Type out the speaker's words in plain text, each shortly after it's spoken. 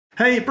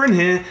Hey, Bryn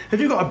here. Have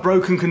you got a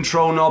broken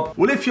control knob?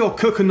 Well, if your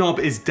cooker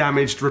knob is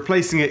damaged,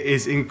 replacing it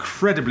is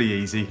incredibly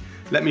easy.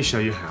 Let me show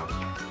you how.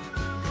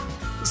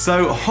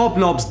 So, hob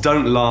knobs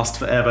don't last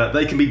forever.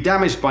 They can be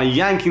damaged by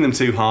yanking them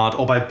too hard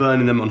or by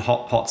burning them on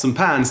hot pots and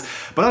pans.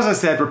 But as I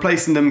said,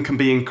 replacing them can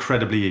be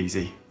incredibly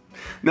easy.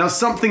 Now,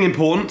 something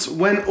important,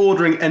 when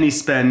ordering any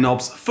spare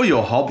knobs for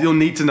your hob, you'll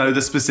need to know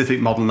the specific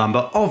model number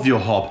of your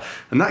hob.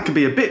 And that can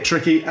be a bit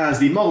tricky as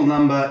the model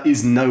number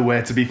is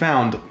nowhere to be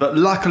found. But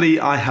luckily,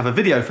 I have a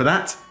video for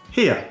that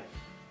here.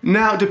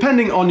 Now,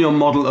 depending on your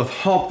model of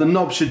hob, the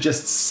knob should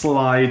just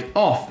slide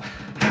off.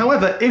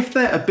 However, if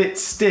they're a bit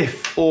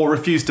stiff or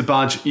refuse to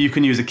budge, you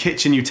can use a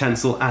kitchen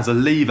utensil as a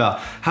lever.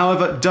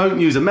 However, don't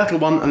use a metal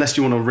one unless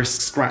you want to risk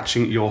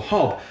scratching your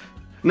hob.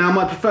 Now,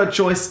 my preferred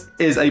choice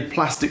is a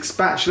plastic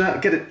spatula.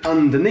 Get it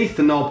underneath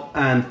the knob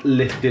and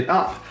lift it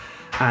up.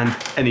 And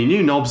any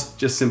new knobs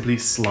just simply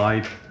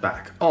slide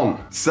back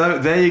on. So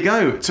there you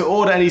go. To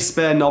order any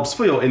spare knobs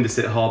for your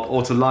Indesit hob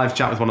or to live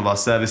chat with one of our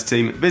service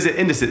team, visit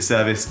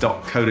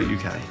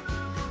indesitservice.co.uk.